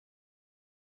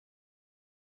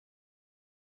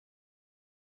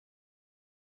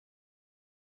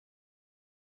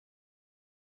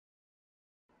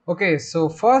Okay, so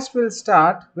first we'll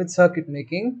start with circuit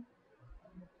making.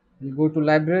 We'll go to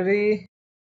library.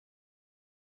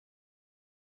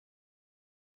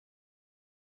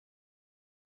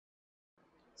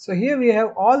 So here we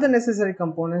have all the necessary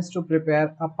components to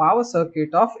prepare a power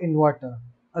circuit of inverter,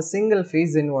 a single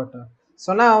phase inverter.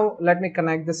 So now let me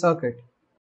connect the circuit.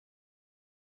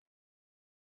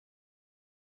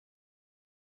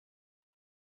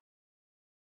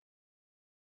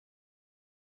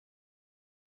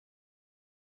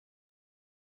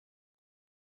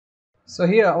 So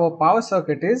here our power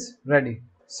circuit is ready.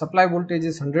 Supply voltage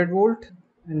is 100 volt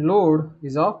and load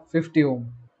is of 50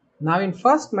 ohm. Now in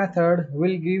first method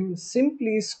we'll give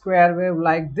simply square wave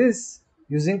like this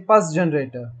using pulse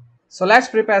generator. So let's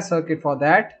prepare circuit for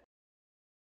that.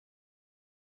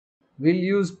 We'll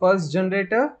use pulse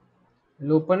generator.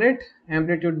 We'll open it.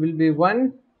 Amplitude will be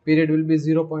 1, period will be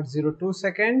 0.02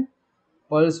 second.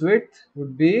 Pulse width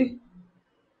would be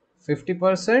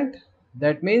 50%.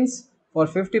 That means for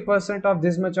 50% of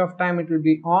this much of time it will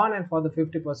be on, and for the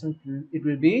 50% it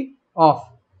will be off.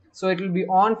 So it will be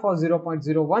on for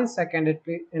 0.01 second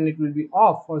and it will be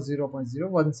off for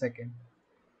 0.01 second.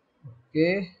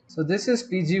 Okay, so this is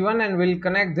PG1 and we'll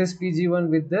connect this PG1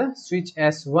 with the switch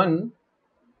S1.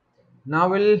 Now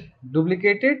we'll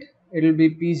duplicate it. It will be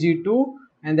PG2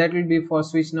 and that will be for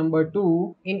switch number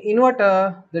 2. In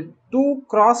inverter, the two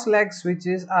cross leg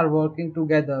switches are working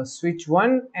together, switch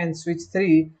 1 and switch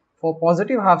 3 for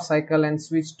positive half cycle and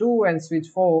switch 2 and switch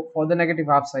 4 for the negative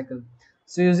half cycle.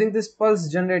 So using this pulse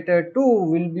generator 2,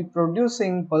 we'll be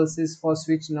producing pulses for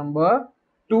switch number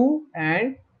 2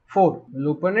 and 4. We'll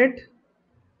open it.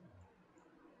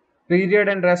 Period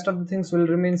and rest of the things will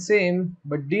remain same,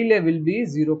 but delay will be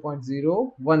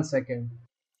 0.01 second.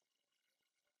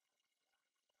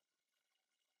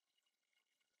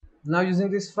 Now using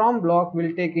this from block,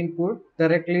 we'll take input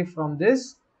directly from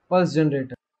this pulse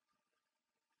generator.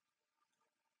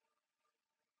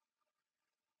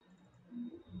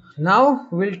 Now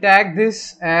we'll tag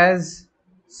this as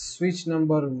switch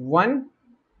number 1.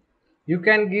 You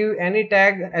can give any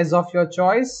tag as of your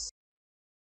choice,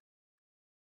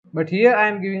 but here I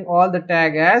am giving all the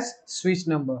tag as switch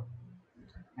number,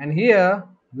 and here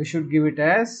we should give it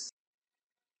as.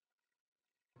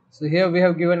 So here we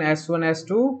have given S1,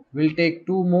 S2. We'll take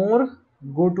two more,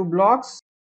 go to blocks.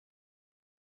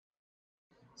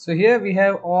 So here we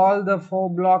have all the 4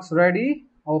 blocks ready.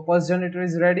 Our pulse generator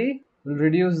is ready. We'll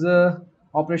reduce the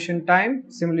operation time,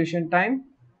 simulation time,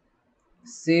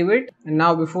 save it. And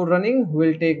now before running,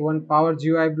 we'll take one power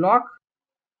GUI block.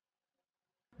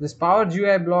 This power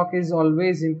GUI block is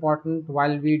always important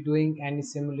while we doing any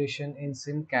simulation in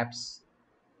SimCaps.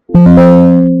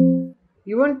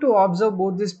 Even to observe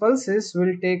both these pulses,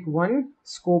 we'll take one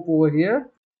scope over here.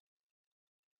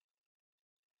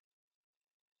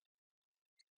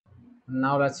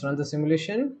 Now let's run the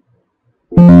simulation.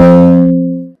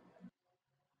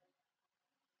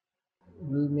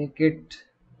 We'll make it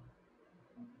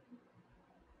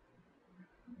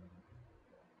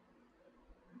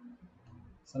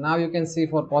so now you can see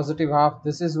for positive half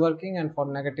this is working, and for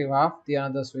negative half the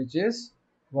another switch is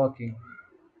working.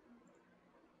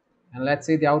 And let's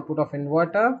see the output of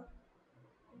inverter.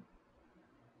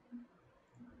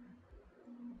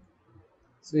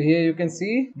 So here you can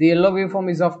see the yellow waveform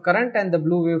is of current and the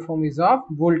blue waveform is of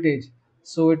voltage.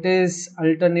 So it is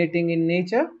alternating in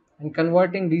nature and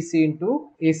converting DC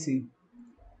into AC.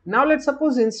 Now let's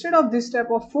suppose instead of this type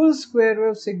of full square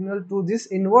wave signal to this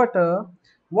inverter,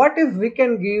 what if we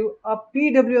can give a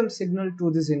PWM signal to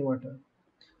this inverter?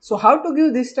 So how to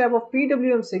give this type of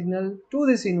PWM signal to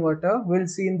this inverter, we'll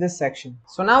see in this section.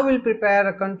 So now we'll prepare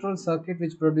a control circuit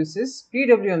which produces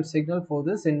PWM signal for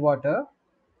this inverter.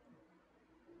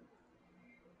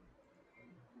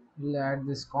 We'll add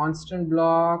this constant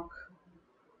block,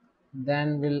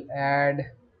 then we'll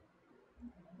add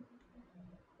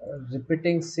a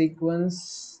repeating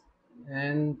sequence,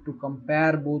 and to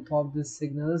compare both of these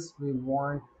signals we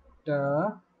want a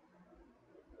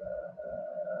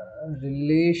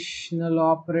relational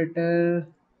operator,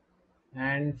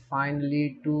 and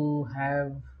finally to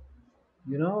have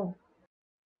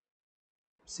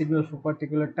signal for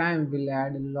particular time we'll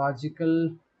add a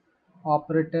logical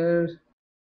operator.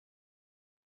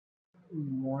 We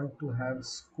want to have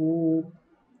scope.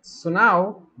 So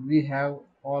now we have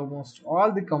almost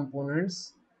all the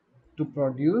components to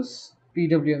produce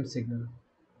PWM signal.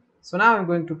 So now I'm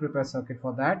going to prepare circuit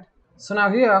for that. So now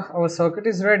here our circuit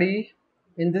is ready.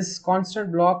 In this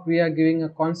constant block we are giving a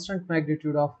constant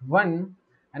magnitude of 1,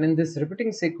 and in this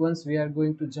repeating sequence we are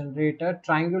going to generate a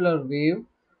triangular wave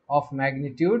of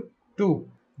magnitude 2.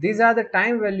 These are the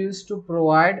time values to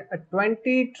provide a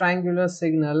 20 triangular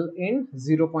signal in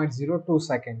 0.02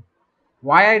 second.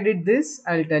 Why I did this,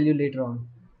 I'll tell you later on.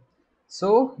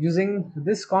 So using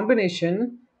this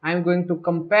combination, I'm going to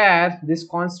compare this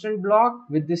constant block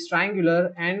with this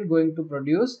triangular and going to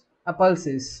produce a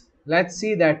pulses. Let's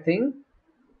see that thing.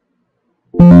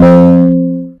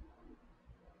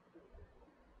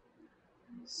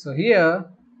 So here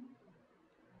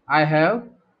I have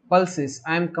pulses.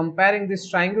 I am comparing this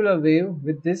triangular wave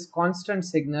with this constant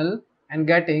signal and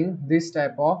getting this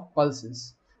type of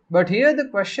pulses. But here the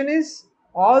question is,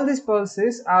 all these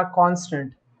pulses are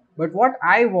constant. But what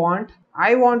I want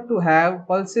to have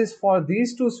pulses for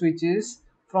these two switches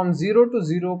from 0 to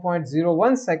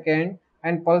 0.01 second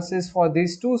and pulses for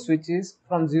these two switches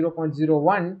from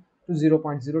 0.01 to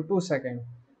 0.02 second.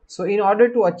 So in order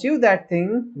to achieve that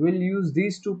thing, we'll use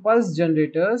these two pulse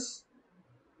generators.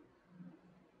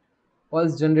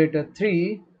 Pulse generator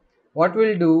 3, what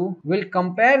we'll do, we'll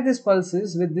compare these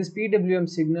pulses with this PWM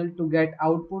signal to get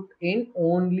output in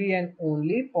only and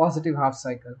only positive half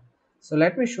cycle. So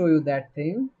let me show you that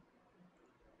thing.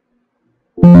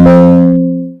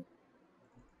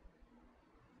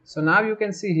 So now you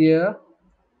can see here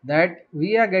that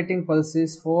we are getting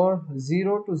pulses for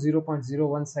 0 to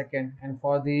 0.01 second, and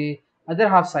for the other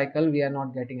half cycle we are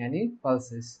not getting any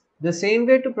pulses. The same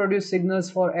way to produce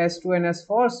signals for S2 and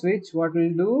S4 switch, what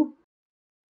we'll do,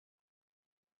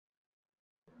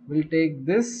 we'll take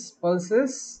this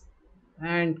pulses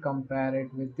and compare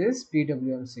it with this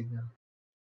PWM signal.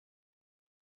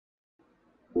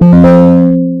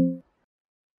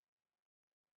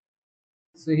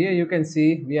 So here you can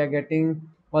see we are getting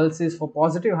pulses for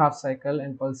positive half cycle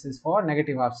and pulses for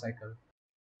negative half cycle.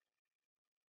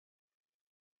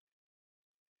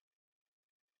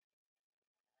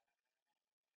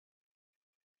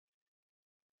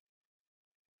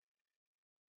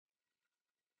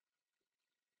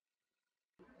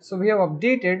 So we have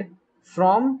updated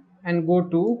from and go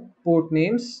to port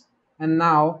names, and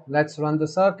now let's run the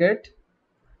circuit.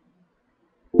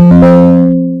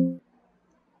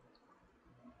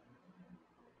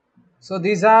 So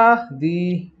these are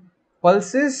the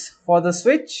pulses for the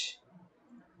switch.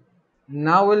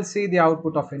 Now we'll see the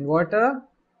output of inverter.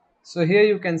 So here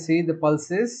you can see the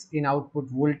pulses in output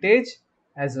voltage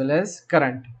as well as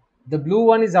current. The blue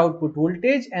one is output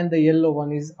voltage and the yellow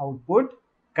one is output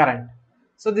current.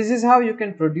 So this is how you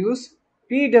can produce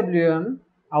PWM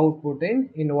output in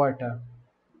inverter.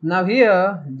 Now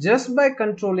here, just by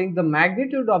controlling the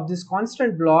magnitude of this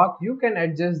constant block, you can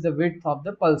adjust the width of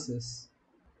the pulses.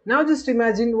 Now just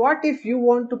imagine, what if you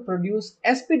want to produce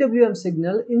SPWM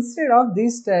signal instead of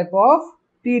this type of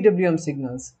PWM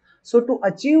signals. So to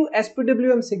achieve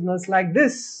SPWM signals like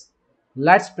this,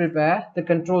 let's prepare the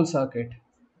control circuit.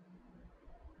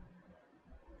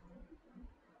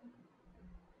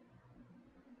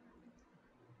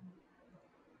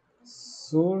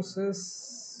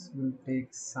 Sources will take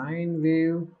sine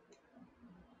wave,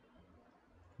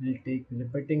 will take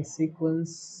repeating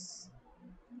sequence,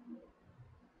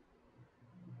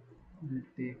 will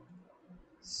take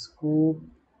scope,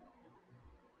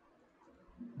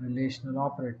 relational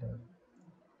operator.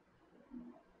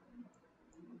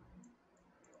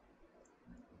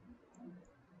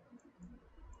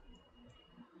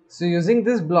 So using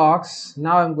these blocks,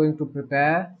 now I'm going to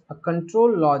prepare a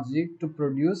control logic to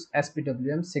produce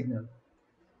SPWM signal.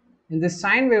 In the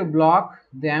sine wave block,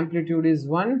 the amplitude is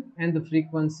 1 and the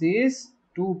frequency is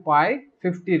 2 pi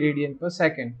 50 radian per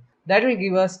second. That will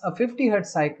give us a 50 Hz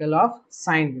cycle of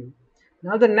sine wave.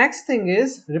 Now the next thing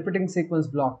is repeating sequence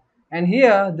block, and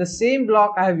here the same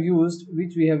block I have used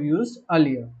which we have used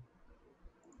earlier.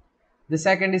 The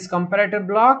second is comparator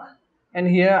block, and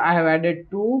here I have added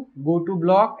two go to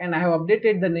block and I have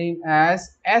updated the name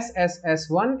as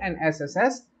SSS1 and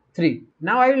SSS3.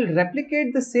 Now I will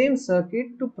replicate the same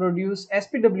circuit to produce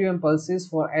SPWM pulses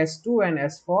for S2 and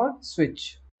S4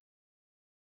 switch.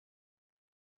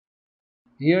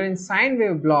 Here in sine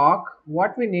wave block,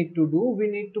 what we need to do, we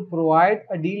need to provide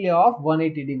a delay of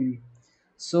 180 degree.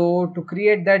 So to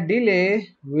create that delay,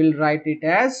 we'll write it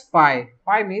as pi.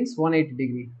 Pi means 180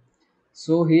 degree.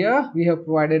 So here we have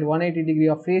provided 180 degree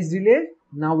of phase delay.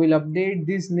 Now we'll update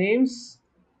these names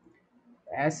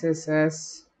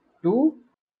SSS2.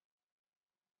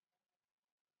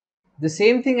 The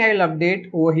same thing I will update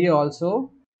over here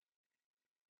also.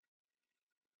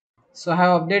 So I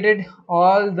have updated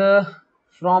all the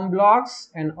from blocks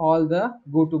and all the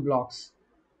go to blocks.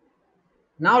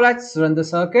 Now let's run the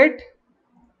circuit.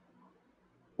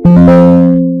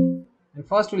 And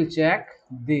first we'll check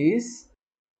this.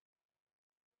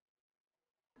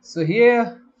 So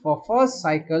here for first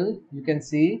cycle, you can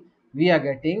see we are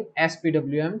getting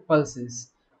SPWM pulses.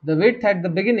 The width at the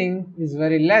beginning is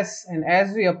very less, and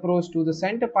as we approach to the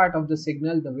center part of the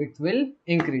signal, the width will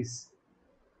increase.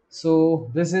 So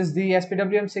this is the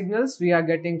SPWM signals we are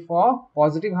getting for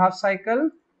positive half cycle,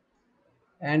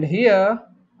 and here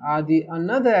are the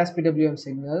another SPWM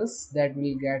signals that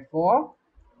we'll get for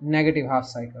negative half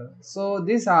cycle. So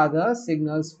these are the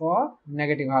signals for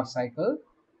negative half cycle.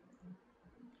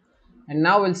 And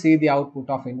now we'll see the output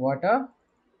of inverter.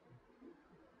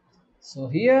 So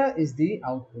here is the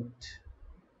output.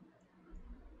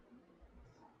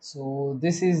 So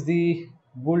this is the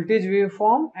voltage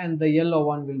waveform, and the yellow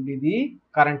one will be the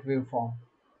current waveform.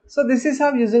 So this is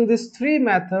how, using these three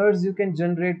methods, you can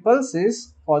generate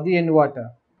pulses for the inverter.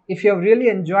 If you have really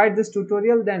enjoyed this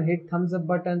tutorial, then hit thumbs up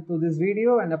button to this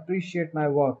video and appreciate my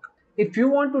work. If you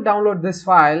want to download this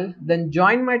file, then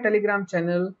join my Telegram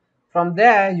channel. From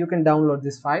there, you can download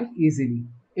this file easily.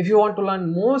 If you want to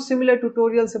learn more similar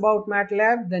tutorials about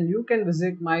MATLAB, then you can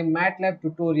visit my MATLAB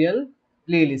tutorial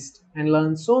playlist and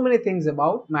learn so many things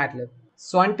about MATLAB.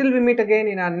 So until we meet again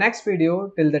in our next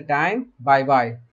video, till the time, bye bye.